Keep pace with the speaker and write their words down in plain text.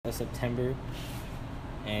September,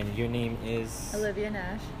 and your name is Olivia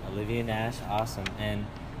Nash. Olivia Nash. Awesome. And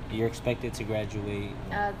you're expected to graduate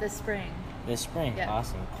This spring. this spring. Yeah.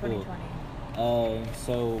 Awesome. Cool. 2020.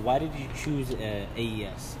 So why did you choose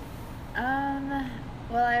AES?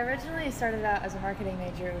 Well, I originally started out as a marketing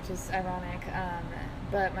major, which is ironic.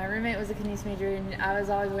 But my roommate was a Kines major, and I was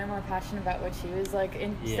always way more passionate about what she was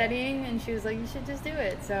studying, and she was like, "You should just do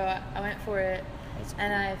it." So I went for it, That's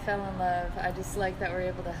and cool. I fell in love. I just like that we're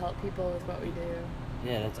able to help people with what we do.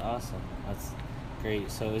 Yeah, that's awesome. That's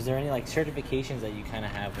great. So is there any certifications that you kind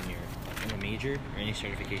of have when you're in the major, or any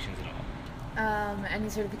certifications at all? Any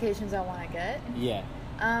certifications I want to get? Yeah.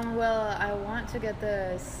 Well, I want to get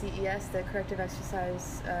the CES, the Corrective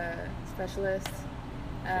Exercise Specialist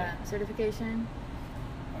certification.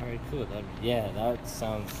 All right, cool. That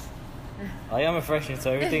sounds. I'm a freshman,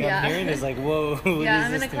 so everything Yeah. I'm hearing is like, whoa. What Yeah, is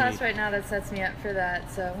I'm in this a to class me? right now that sets me up for that,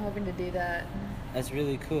 so I'm hoping to do that. That's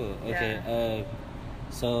really cool. Okay. Yeah.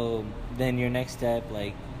 So then your next step,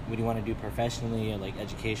 what do you want to do professionally or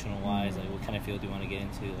educational wise? Mm-hmm. What kind of field do you want to get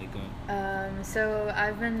into? Going. So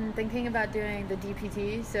I've been thinking about doing the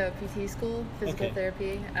DPT, so PT school, physical Okay.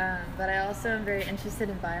 therapy. But I also am very interested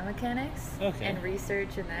in biomechanics Okay. and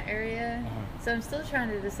research in that area. Uh-huh. So I'm still trying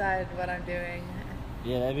to decide what I'm doing.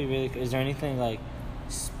 Yeah, that'd be really cool. Is there anything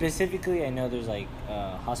specifically? I know there's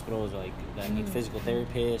hospitals that need physical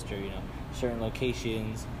therapists, or certain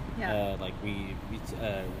locations. Yeah.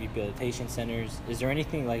 Rehabilitation centers. Is there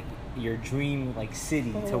anything your dream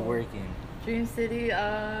city to Oh. work in? Dream City,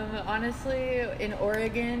 honestly, in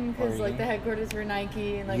Oregon, because Oregon? the headquarters for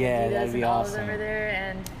Nike and Yeah, Adidas that'd be and all of them awesome. are there.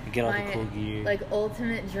 And You get all the my cool gear.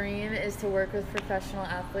 ultimate dream is to work with professional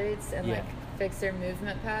athletes and Yeah. fix their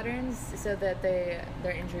movement patterns so that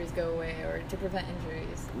their injuries go away, or to prevent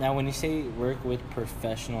injuries. Now, when you say work with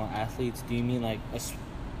professional athletes, do you mean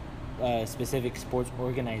a specific sports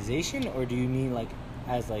organization, or do you mean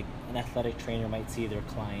as an athletic trainer might see their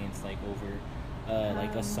clients over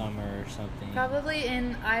a summer or something? Probably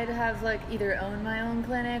I'd have either own my own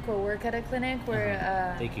clinic or work at a clinic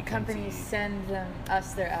where They could come to companies you. send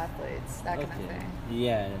us their athletes, that kind of thing.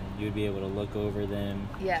 Yeah, and you'd be able to look over them.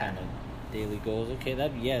 Yeah. Kind of daily goals. Okay,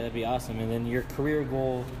 that'd be awesome. And then your career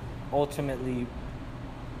goal, ultimately,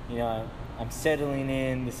 I'm settling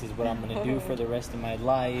in. This is what I'm gonna do for the rest of my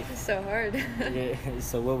life. It's so hard. Yeah.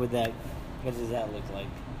 So what does that look like?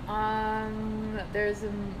 I'm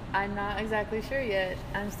not exactly sure yet.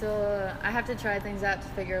 I have to try things out to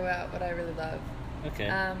figure out what I really love. Okay.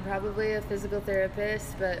 Probably a physical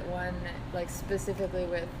therapist, but one specifically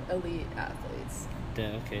with elite athletes.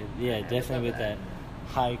 Okay. Yeah, I would definitely love with that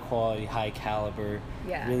high quality, high caliber.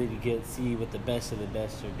 Yeah. Really to see what the best of the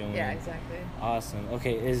best are doing. Yeah, exactly. Awesome.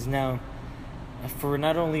 Okay, is now for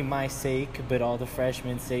not only my sake, but all the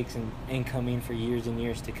freshmen' sakes and incoming for years and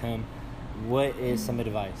years to come, what is some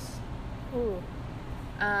advice? Ooh.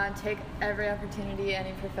 Take every opportunity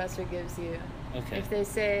any professor gives you. Okay. If they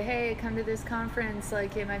say, hey, come to this conference,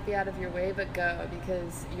 it might be out of your way, but go,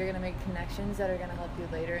 because you're going to make connections that are going to help you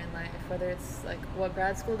later in life, whether it's what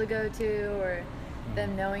grad school to go to, or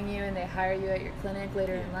them knowing you and they hire you at your clinic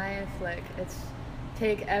later in life.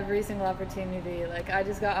 Take every single opportunity. I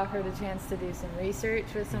just got offered a chance to do some research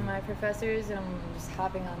with some of my professors, and I'm just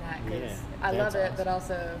hopping on that because I love that's it, but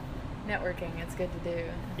also networking, it's good to do.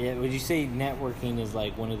 Yeah, would you say networking is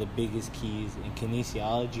one of the biggest keys in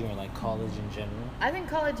kinesiology, or college in general? I think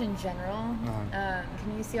college in general, Uh-huh.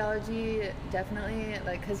 kinesiology definitely,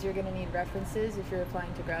 because you're going to need references if you're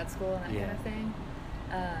applying to grad school and that Yeah. kind of thing.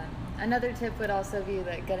 Another tip would also be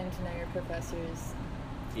getting to know your professors,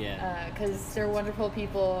 Yeah. because they're wonderful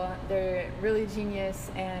people. They're really genius,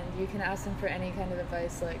 and you can ask them for any kind of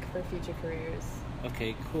advice for future careers.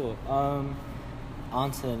 Okay, cool. On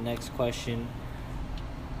to the next question.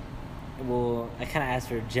 Well, I kind of asked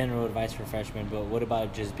for general advice for freshmen, but what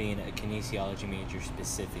about just being a kinesiology major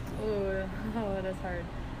specifically? Ooh, oh, that's hard.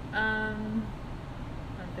 I'm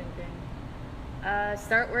thinking.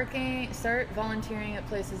 Start volunteering at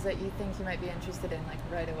places that you think you might be interested in,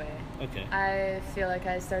 right away. Okay. I feel like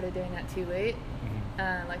I started doing that too late,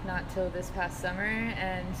 Mhm. not till this past summer,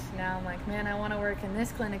 and now I'm like, man, I want to work in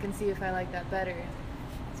this clinic and see if I like that better.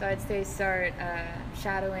 So I'd say start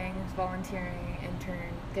shadowing, volunteering,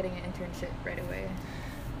 getting an internship right away.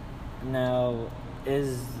 Now,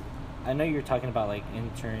 I know you're talking about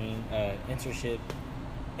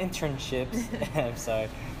internships. I'm sorry,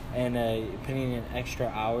 and putting in extra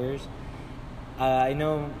hours. I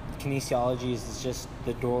know kinesiology is just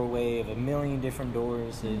the doorway of a million different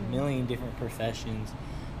doors, a million different professions.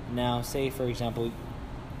 Now, say for example,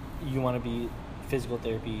 you want to be physical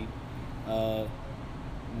therapy.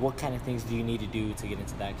 what kind of things do you need to do to get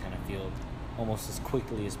into that kind of field almost as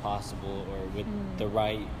quickly as possible, or with the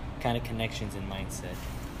right kind of connections and mindset?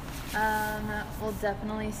 We'll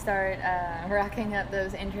definitely start racking up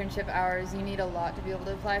those internship hours. You need a lot to be able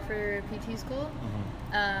to apply for PT school.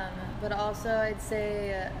 But also I'd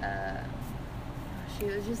say, shoot,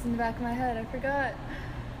 it was just in the back of my head. I forgot.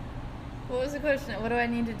 What was the question? What do I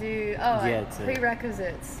need to do? Oh,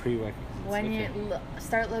 prerequisites. When you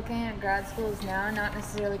start looking at grad schools now, not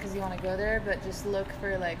necessarily because you want to go there, but just look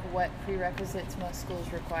for like what prerequisites most schools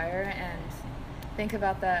require, and think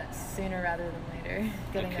about that sooner rather than later,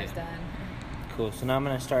 getting those done. Cool. So now I'm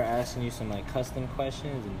going to start asking you some like custom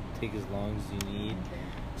questions and take as long as you need. Okay.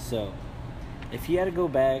 So, if you had to go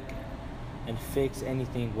back and fix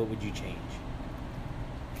anything, what would you change?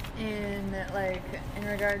 In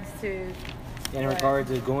regards to... In regards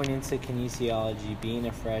to going into kinesiology, being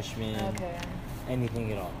a freshman,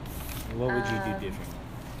 anything at all. What would you do differently?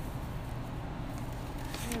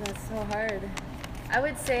 Oh, that's so hard. I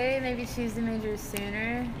would say maybe choose the major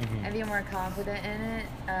sooner and be more confident in it.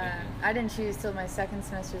 I didn't choose till my second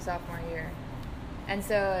semester sophomore year. And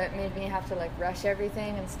so it made me have to like rush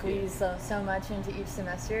everything and squeeze so much into each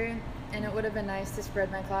semester. And it would have been nice to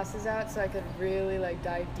spread my classes out so I could really like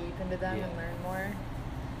dive deep into them and learn more.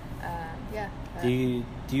 Do you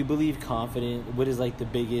believe confident? What is like the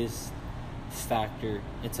biggest factor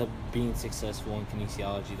into being successful in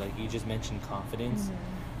kinesiology? Like you just mentioned confidence.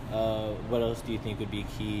 What else do you think would be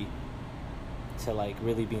key to like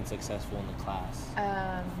really being successful in the class?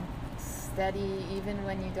 Steady, even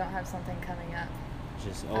when you don't have something coming up.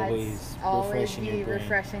 Just always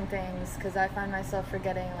refreshing things, because I find myself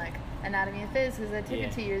forgetting like anatomy and phys because I took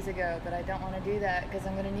it 2 years ago, but I don't want to do that because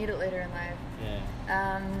I'm going to need it later in life.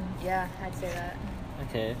 I'd say that.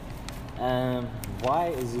 Okay.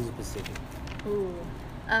 Why Azusa Pacific?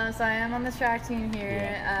 So I am on the track team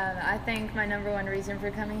here. I think my number one reason for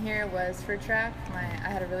coming here was for track. I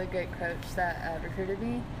had a really great coach that recruited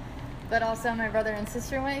me. But also my brother and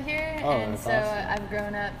sister went here, and so awesome. I've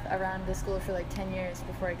grown up around the school for like 10 years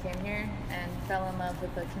before I came here and fell in love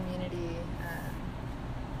with the community.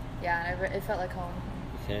 It felt like home.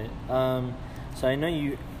 Okay. So I know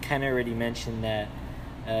you kind of already mentioned that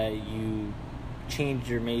you changed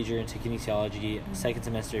your major into kinesiology second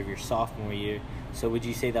semester of your sophomore year. So would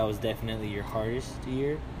you say that was definitely your hardest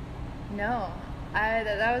year? No.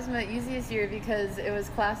 That was my easiest year because it was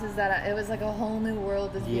classes that it was like a whole new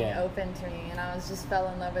world was being open to me, and I just fell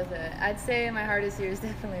in love with it. I'd say my hardest year is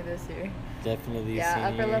definitely this year. Definitely.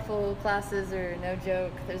 Upper level classes are no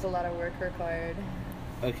joke. There's a lot of work required.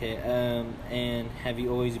 Okay. And have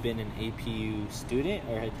you always been an APU student,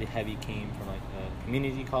 or have you came from like a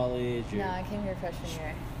community college? Or no, I came here freshman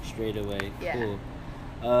year. Straight away. Yeah. Cool.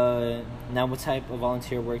 Now, what type of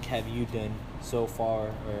volunteer work have you done so far,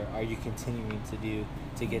 or are you continuing to do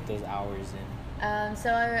to get those hours in?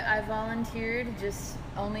 So I volunteered just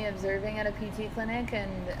only observing at a PT clinic,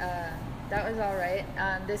 and that was all right.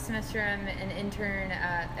 This semester I'm an intern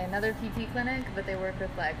at another PT clinic, but they work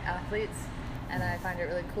with like athletes, and I find it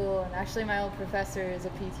really cool. And actually my old professor is a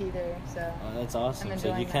PT there, so that's awesome.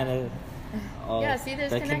 So you kind of see,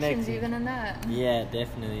 there's connections even in that. Yeah,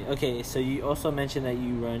 definitely. Okay, so you also mentioned that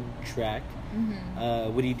you run track.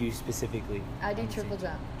 What do you do specifically? I do triple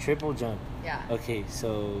jump. Triple jump. Yeah. Okay,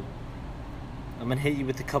 so I'm gonna hit you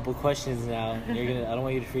with a couple questions now. And I don't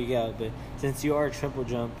want you to freak out, but since you are a triple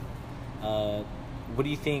jump, what do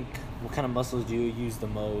you think? What kind of muscles do you use the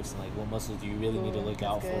most? Like, what muscles do you really need to look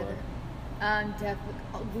out for?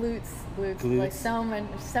 Glutes. Like so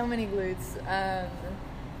many glutes.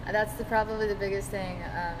 That's probably the biggest thing,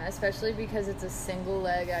 especially because it's a single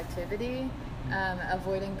leg activity.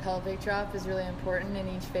 Avoiding pelvic drop is really important in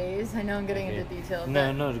each phase. I know I'm getting into detail.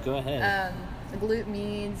 No, go ahead. The glute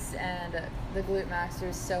medius and the glute master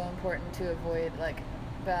is so important to avoid like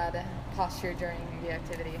bad posture during the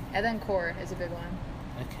activity. And then core is a big one.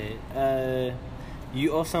 Okay.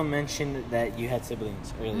 You also mentioned that you had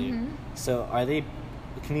siblings earlier. So are they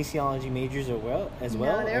kinesiology majors as well?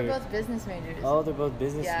 No, they're both business majors. Oh, they're both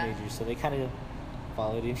business majors. So they kind of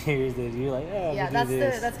followed in yours. That you're like,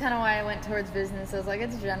 that's kind of why I went towards business. I was like,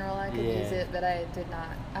 it's general, I could use it, but I did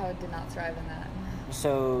not thrive in that.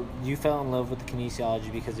 So you fell in love with the kinesiology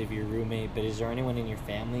because of your roommate, but is there anyone in your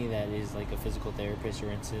family that is like a physical therapist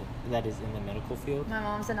or that is in the medical field? My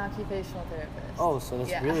mom's an occupational therapist. Oh, so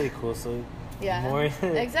that's really cool. So more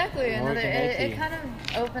exactly. More it kind of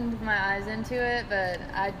opened my eyes into it, but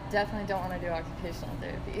I definitely don't want to do occupational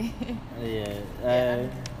therapy.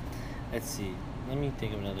 Let's see. Let me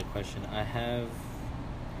think of another question.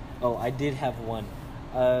 I did have one.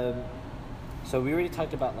 So we already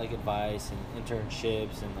talked about like advice and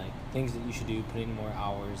internships and like things that you should do, putting more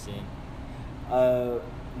hours in.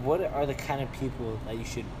 What are the kind of people that you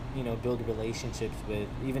should, build relationships with,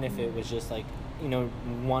 even if it was just like,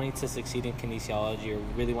 wanting to succeed in kinesiology or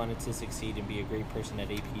really wanted to succeed and be a great person at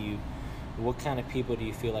APU? What kind of people do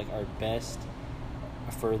you feel like are best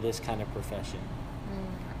for this kind of profession?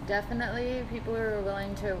 Definitely people who are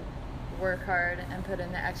willing to work hard and put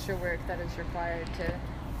in the extra work that is required to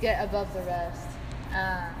get above the rest.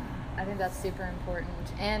 I think that's super important.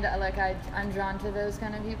 And I'm drawn to those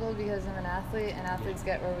kind of people because I'm an athlete, and athletes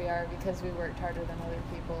get where we are because we worked harder than other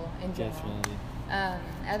people in general. Definitely.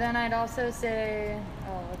 And then I'd also say,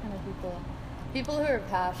 what kind of people? People who are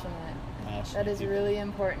passionate. That is people. really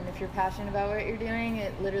important. If you're passionate about what you're doing,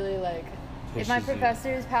 it literally if my Pushes you.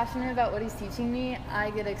 professor is passionate about what he's teaching me, I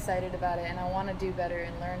get excited about it and I want to do better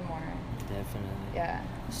and learn more. Definitely. Yeah.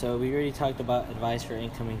 So we already talked about advice for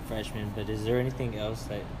incoming freshmen, but is there anything else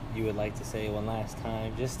that you would like to say one last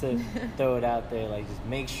time, just to throw it out there, like just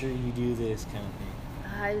make sure you do this kind of thing?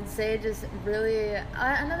 I'd say just really,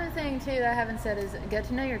 another thing too that I haven't said is get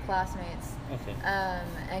to know your classmates. Okay.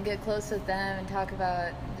 And get close with them and talk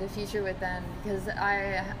about the future with them, because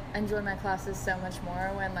I enjoy my classes so much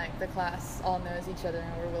more when the class all knows each other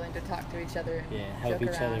and we're willing to talk to each other. And help joke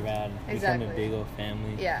each other out, Exactly. become a big old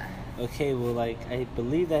family. Yeah. Okay, well, I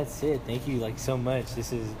believe that's it. Thank you, so much.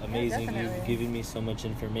 This is amazing. Definitely. You've given me so much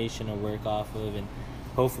information to work off of, and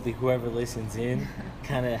hopefully whoever listens in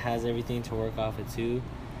kind of has everything to work off of too.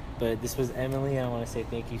 But this was Emily, and I want to say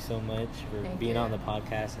thank you so much for being on the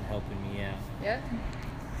podcast and helping me out. Yep.